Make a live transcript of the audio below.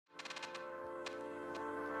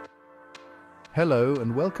Hello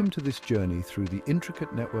and welcome to this journey through the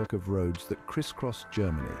intricate network of roads that crisscross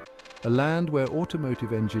Germany, a land where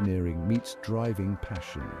automotive engineering meets driving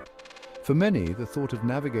passion. For many, the thought of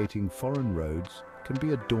navigating foreign roads can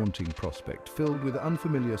be a daunting prospect, filled with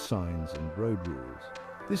unfamiliar signs and road rules.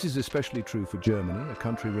 This is especially true for Germany, a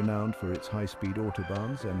country renowned for its high-speed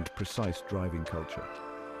Autobahns and precise driving culture.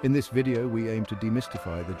 In this video, we aim to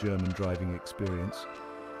demystify the German driving experience.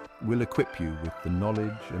 We'll equip you with the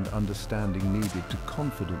knowledge and understanding needed to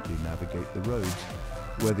confidently navigate the roads,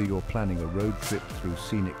 whether you're planning a road trip through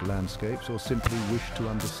scenic landscapes or simply wish to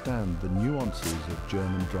understand the nuances of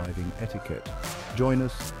German driving etiquette. Join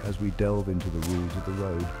us as we delve into the rules of the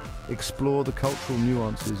road, explore the cultural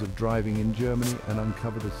nuances of driving in Germany, and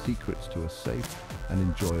uncover the secrets to a safe and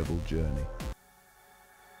enjoyable journey.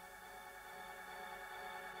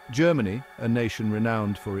 Germany, a nation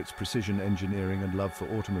renowned for its precision engineering and love for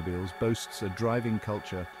automobiles, boasts a driving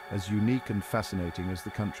culture as unique and fascinating as the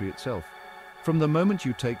country itself. From the moment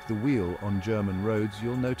you take the wheel on German roads,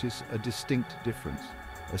 you'll notice a distinct difference.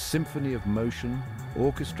 A symphony of motion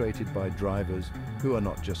orchestrated by drivers who are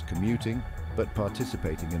not just commuting, but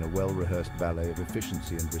participating in a well-rehearsed ballet of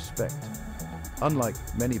efficiency and respect. Unlike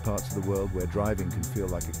many parts of the world where driving can feel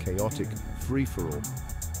like a chaotic free-for-all,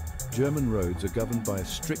 German roads are governed by a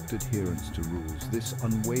strict adherence to rules. This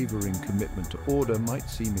unwavering commitment to order might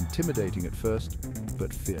seem intimidating at first,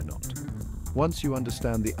 but fear not. Once you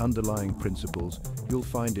understand the underlying principles, you'll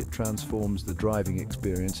find it transforms the driving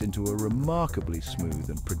experience into a remarkably smooth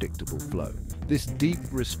and predictable flow. This deep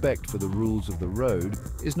respect for the rules of the road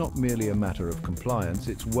is not merely a matter of compliance,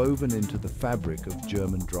 it's woven into the fabric of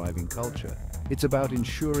German driving culture. It's about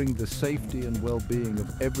ensuring the safety and well-being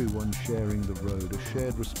of everyone sharing the road, a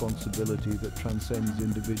shared responsibility that transcends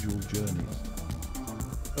individual journeys.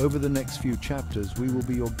 Over the next few chapters, we will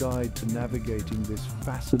be your guide to navigating this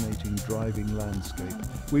fascinating driving landscape.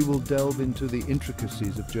 We will delve into the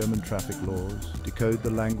intricacies of German traffic laws, decode the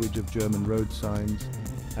language of German road signs,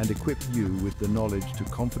 and equip you with the knowledge to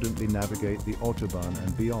confidently navigate the Autobahn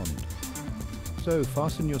and beyond. So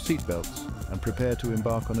fasten your seatbelts and prepare to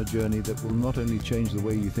embark on a journey that will not only change the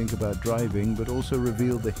way you think about driving, but also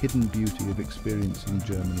reveal the hidden beauty of experiencing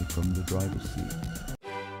Germany from the driver's seat.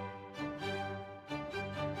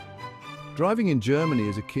 Driving in Germany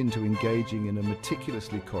is akin to engaging in a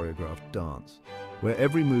meticulously choreographed dance, where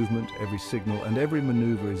every movement, every signal, and every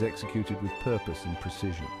maneuver is executed with purpose and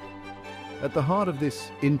precision. At the heart of this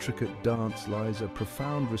intricate dance lies a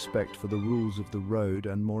profound respect for the rules of the road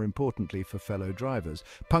and, more importantly, for fellow drivers.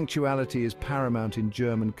 Punctuality is paramount in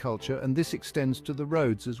German culture, and this extends to the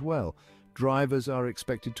roads as well. Drivers are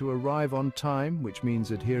expected to arrive on time, which means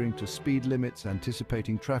adhering to speed limits,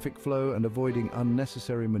 anticipating traffic flow, and avoiding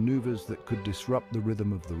unnecessary maneuvers that could disrupt the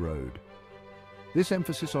rhythm of the road. This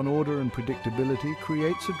emphasis on order and predictability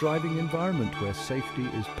creates a driving environment where safety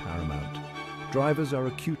is paramount. Drivers are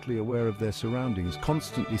acutely aware of their surroundings,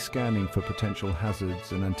 constantly scanning for potential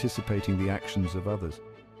hazards and anticipating the actions of others.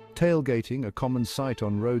 Tailgating, a common sight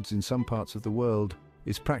on roads in some parts of the world,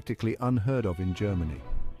 is practically unheard of in Germany.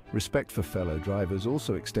 Respect for fellow drivers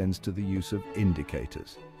also extends to the use of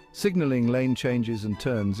indicators. Signaling lane changes and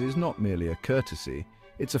turns is not merely a courtesy,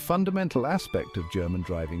 it's a fundamental aspect of German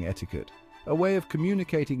driving etiquette, a way of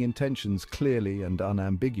communicating intentions clearly and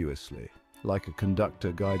unambiguously, like a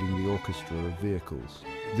conductor guiding the orchestra of vehicles.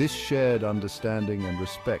 This shared understanding and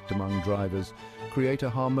respect among drivers create a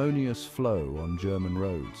harmonious flow on German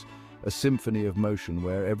roads, a symphony of motion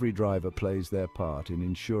where every driver plays their part in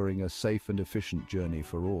ensuring a safe and efficient journey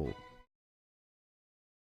for all.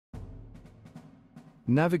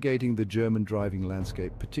 Navigating the German driving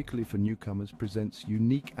landscape, particularly for newcomers, presents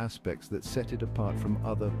unique aspects that set it apart from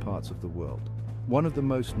other parts of the world. One of the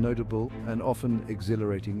most notable and often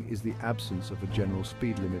exhilarating is the absence of a general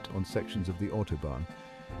speed limit on sections of the Autobahn.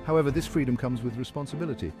 However, this freedom comes with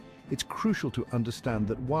responsibility. It's crucial to understand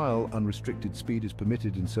that while unrestricted speed is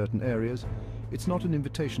permitted in certain areas, it's not an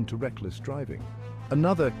invitation to reckless driving.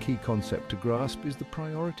 Another key concept to grasp is the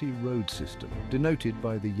priority road system, denoted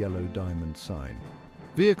by the yellow diamond sign.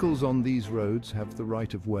 Vehicles on these roads have the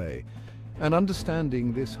right of way, and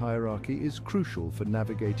understanding this hierarchy is crucial for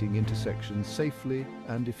navigating intersections safely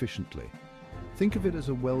and efficiently. Think of it as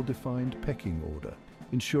a well-defined pecking order,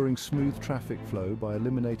 ensuring smooth traffic flow by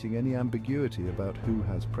eliminating any ambiguity about who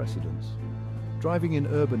has precedence. Driving in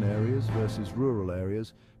urban areas versus rural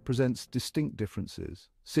areas presents distinct differences.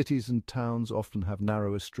 Cities and towns often have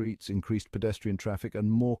narrower streets, increased pedestrian traffic, and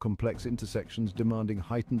more complex intersections demanding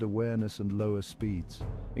heightened awareness and lower speeds.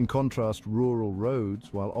 In contrast, rural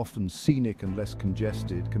roads, while often scenic and less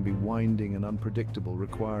congested, can be winding and unpredictable,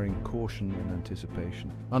 requiring caution and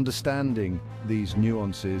anticipation. Understanding these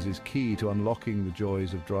nuances is key to unlocking the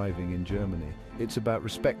joys of driving in Germany. It's about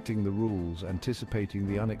respecting the rules, anticipating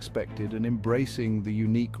the unexpected, and embracing the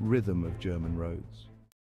unique rhythm of German roads.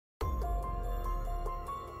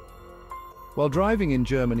 While driving in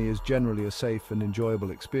Germany is generally a safe and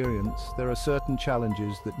enjoyable experience, there are certain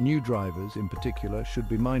challenges that new drivers, in particular, should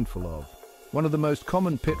be mindful of. One of the most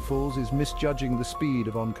common pitfalls is misjudging the speed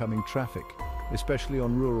of oncoming traffic, especially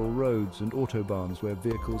on rural roads and autobahns where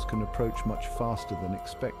vehicles can approach much faster than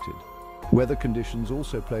expected. Weather conditions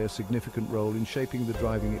also play a significant role in shaping the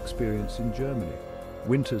driving experience in Germany.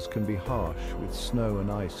 Winters can be harsh, with snow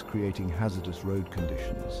and ice creating hazardous road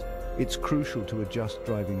conditions. It's crucial to adjust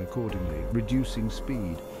driving accordingly, reducing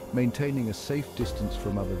speed, maintaining a safe distance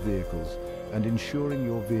from other vehicles, and ensuring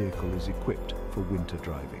your vehicle is equipped for winter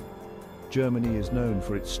driving. Germany is known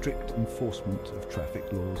for its strict enforcement of traffic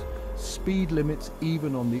laws. Speed limits,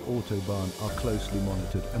 even on the Autobahn, are closely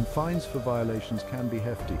monitored, and fines for violations can be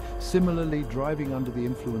hefty. Similarly, driving under the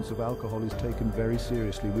influence of alcohol is taken very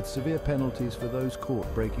seriously, with severe penalties for those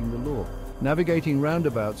caught breaking the law. Navigating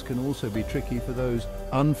roundabouts can also be tricky for those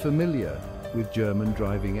unfamiliar with German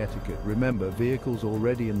driving etiquette. Remember, vehicles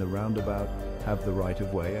already in the roundabout have the right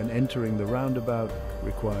of way, and entering the roundabout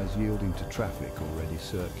requires yielding to traffic already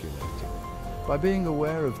circulating. By being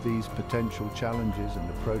aware of these potential challenges and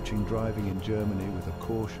approaching driving in Germany with a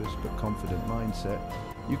cautious but confident mindset,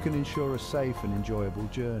 you can ensure a safe and enjoyable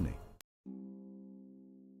journey.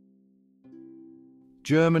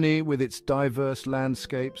 Germany, with its diverse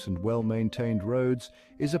landscapes and well-maintained roads,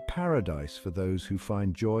 is a paradise for those who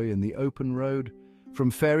find joy in the open road. From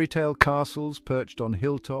fairy tale castles perched on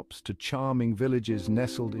hilltops to charming villages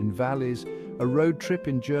nestled in valleys, a road trip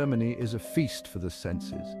in Germany is a feast for the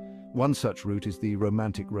senses. One such route is the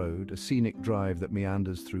Romantic Road, a scenic drive that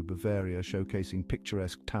meanders through Bavaria, showcasing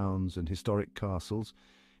picturesque towns and historic castles.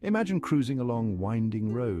 Imagine cruising along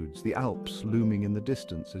winding roads, the Alps looming in the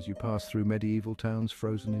distance as you pass through medieval towns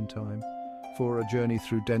frozen in time. For a journey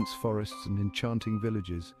through dense forests and enchanting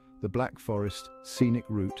villages, the Black Forest Scenic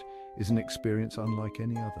Route is an experience unlike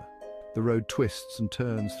any other. The road twists and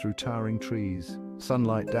turns through towering trees,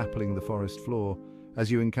 sunlight dappling the forest floor, as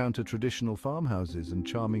you encounter traditional farmhouses and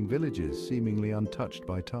charming villages seemingly untouched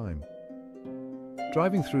by time.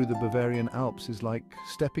 Driving through the Bavarian Alps is like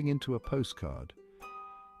stepping into a postcard.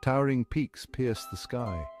 Towering peaks pierce the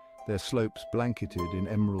sky, their slopes blanketed in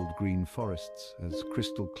emerald green forests as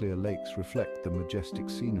crystal-clear lakes reflect the majestic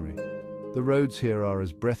scenery. The roads here are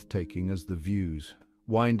as breathtaking as the views,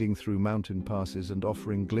 winding through mountain passes and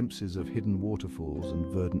offering glimpses of hidden waterfalls and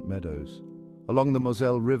verdant meadows. Along the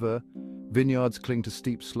Moselle River, vineyards cling to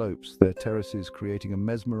steep slopes, their terraces creating a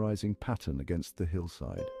mesmerizing pattern against the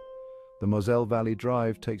hillside. The Moselle Valley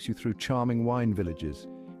Drive takes you through charming wine villages,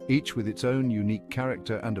 each with its own unique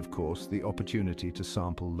character and, of course, the opportunity to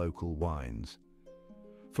sample local wines.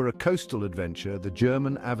 For a coastal adventure, the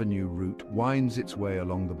German Avenue route winds its way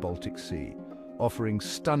along the Baltic Sea, offering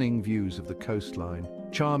stunning views of the coastline,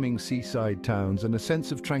 charming seaside towns, and a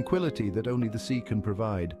sense of tranquility that only the sea can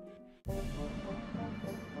provide.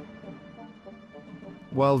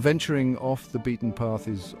 While venturing off the beaten path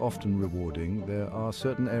is often rewarding, there are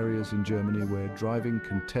certain areas in Germany where driving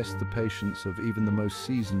can test the patience of even the most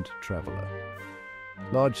seasoned traveler.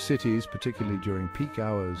 Large cities, particularly during peak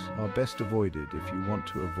hours, are best avoided if you want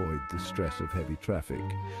to avoid the stress of heavy traffic.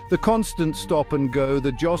 The constant stop and go,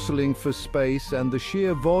 the jostling for space, and the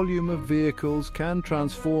sheer volume of vehicles can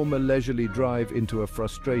transform a leisurely drive into a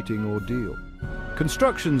frustrating ordeal.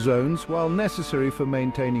 Construction zones, while necessary for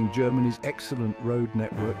maintaining Germany's excellent road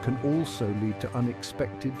network, can also lead to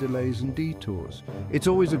unexpected delays and detours. It's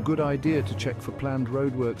always a good idea to check for planned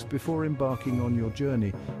roadworks before embarking on your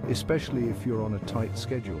journey, especially if you're on a tight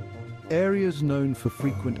schedule. Areas known for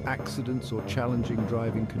frequent accidents or challenging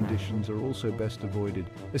driving conditions are also best avoided,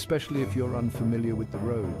 especially if you're unfamiliar with the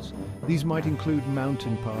roads. These might include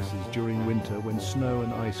mountain passes during winter when snow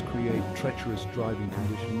and ice create treacherous driving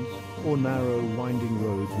conditions, or narrow, winding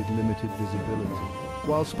roads with limited visibility.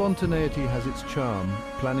 While spontaneity has its charm,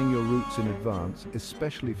 planning your routes in advance,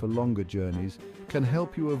 especially for longer journeys, can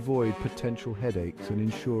help you avoid potential headaches and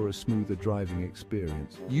ensure a smoother driving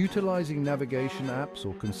experience. Utilizing navigation apps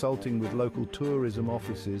or consulting with local tourism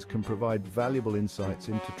offices can provide valuable insights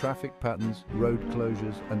into traffic patterns, road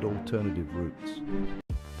closures, and alternative routes.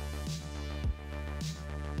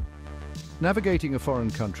 Navigating a foreign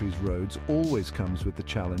country's roads always comes with the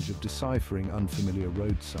challenge of deciphering unfamiliar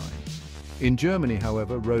road signs. In Germany,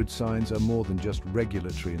 however, road signs are more than just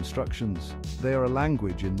regulatory instructions. They are a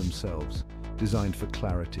language in themselves, designed for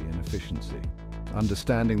clarity and efficiency.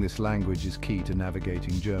 Understanding this language is key to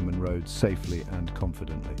navigating German roads safely and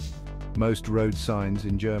confidently. Most road signs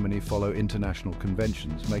in Germany follow international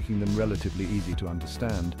conventions, making them relatively easy to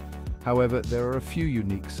understand. However, there are a few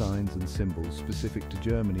unique signs and symbols specific to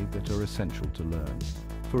Germany that are essential to learn.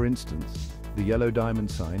 For instance, the yellow diamond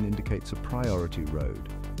sign indicates a priority road,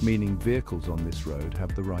 meaning vehicles on this road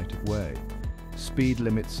have the right of way. Speed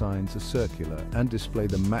limit signs are circular and display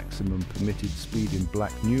the maximum permitted speed in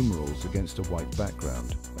black numerals against a white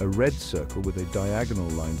background. A red circle with a diagonal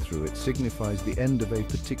line through it signifies the end of a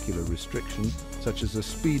particular restriction, such as a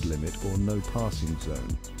speed limit or no passing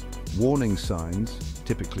zone. Warning signs,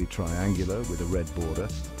 typically triangular with a red border,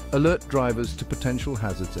 alert drivers to potential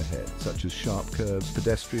hazards ahead, such as sharp curves,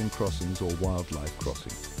 pedestrian crossings, or wildlife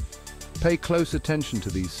crossings. Pay close attention to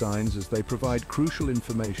these signs as they provide crucial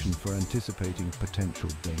information for anticipating potential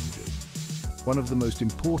dangers. One of the most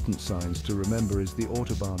important signs to remember is the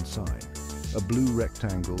Autobahn sign, a blue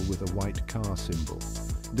rectangle with a white car symbol.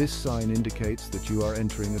 This sign indicates that you are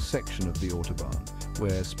entering a section of the Autobahn,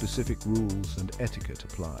 where specific rules and etiquette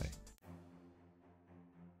apply.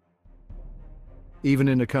 Even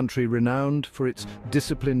in a country renowned for its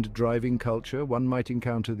disciplined driving culture, one might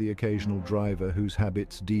encounter the occasional driver whose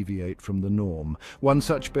habits deviate from the norm. One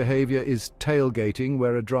such behavior is tailgating,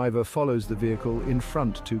 where a driver follows the vehicle in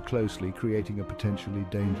front too closely, creating a potentially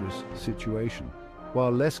dangerous situation.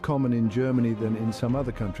 While less common in Germany than in some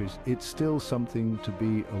other countries, it's still something to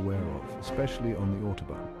be aware of, especially on the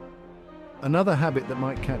Autobahn. Another habit that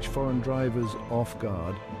might catch foreign drivers off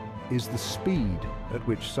guard is the speed at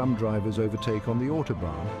which some drivers overtake on the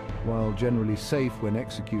Autobahn. While generally safe when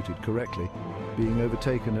executed correctly, being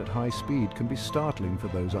overtaken at high speed can be startling for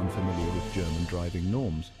those unfamiliar with German driving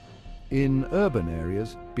norms. In urban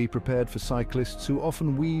areas, be prepared for cyclists who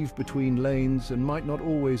often weave between lanes and might not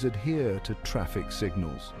always adhere to traffic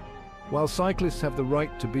signals. While cyclists have the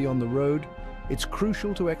right to be on the road, it's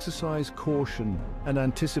crucial to exercise caution and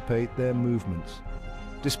anticipate their movements.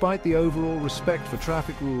 Despite the overall respect for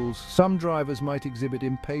traffic rules, some drivers might exhibit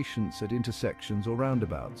impatience at intersections or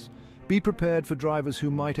roundabouts. Be prepared for drivers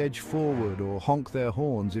who might edge forward or honk their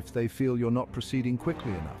horns if they feel you're not proceeding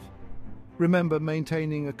quickly enough. Remember,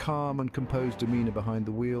 maintaining a calm and composed demeanor behind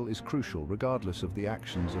the wheel is crucial, regardless of the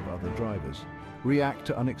actions of other drivers. React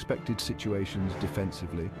to unexpected situations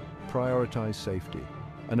defensively, prioritize safety,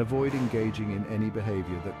 and avoid engaging in any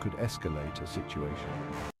behavior that could escalate a situation.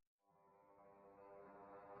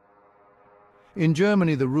 In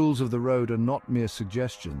Germany, the rules of the road are not mere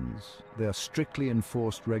suggestions. They are strictly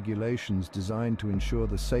enforced regulations designed to ensure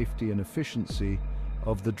the safety and efficiency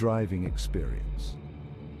of the driving experience.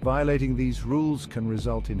 Violating these rules can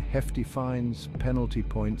result in hefty fines, penalty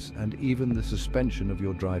points, and even the suspension of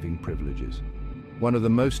your driving privileges. One of the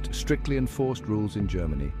most strictly enforced rules in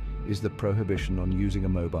Germany is the prohibition on using a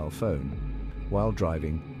mobile phone while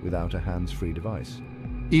driving without a hands-free device.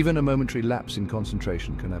 Even a momentary lapse in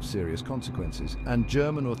concentration can have serious consequences, and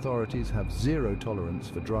German authorities have zero tolerance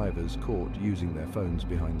for drivers caught using their phones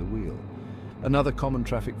behind the wheel. Another common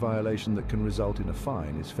traffic violation that can result in a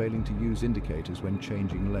fine is failing to use indicators when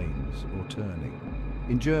changing lanes or turning.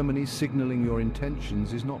 In Germany, signaling your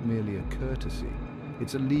intentions is not merely a courtesy.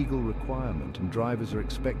 It's a legal requirement, and drivers are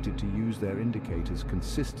expected to use their indicators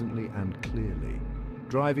consistently and clearly.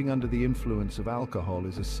 Driving under the influence of alcohol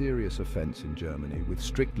is a serious offence in Germany, with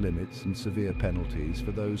strict limits and severe penalties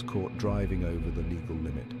for those caught driving over the legal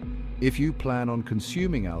limit. If you plan on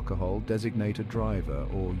consuming alcohol, designate a driver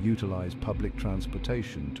or utilize public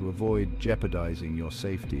transportation to avoid jeopardizing your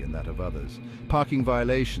safety and that of others. Parking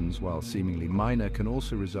violations, while seemingly minor, can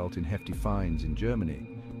also result in hefty fines in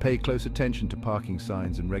Germany. Pay close attention to parking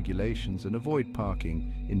signs and regulations and avoid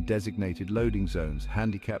parking in designated loading zones,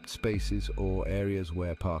 handicapped spaces, or areas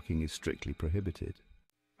where parking is strictly prohibited.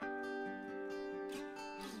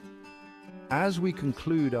 As we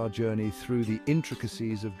conclude our journey through the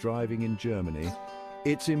intricacies of driving in Germany,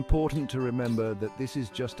 it's important to remember that this is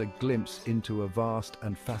just a glimpse into a vast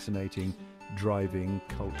and fascinating driving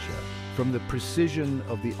culture. From the precision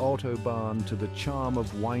of the Autobahn to the charm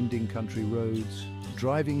of winding country roads,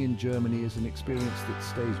 driving in Germany is an experience that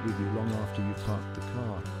stays with you long after you've parked the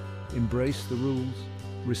car. Embrace the rules,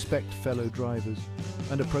 respect fellow drivers,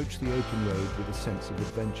 and approach the open road with a sense of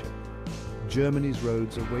adventure. Germany's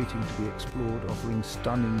roads are waiting to be explored, offering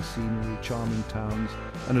stunning scenery, charming towns,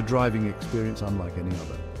 and a driving experience unlike any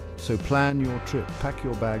other. So plan your trip, pack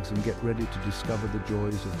your bags and get ready to discover the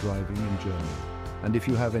joys of driving in Germany. And if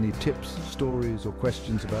you have any tips, stories or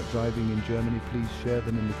questions about driving in Germany, please share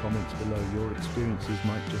them in the comments below. Your experiences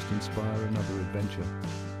might just inspire another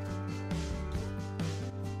adventure.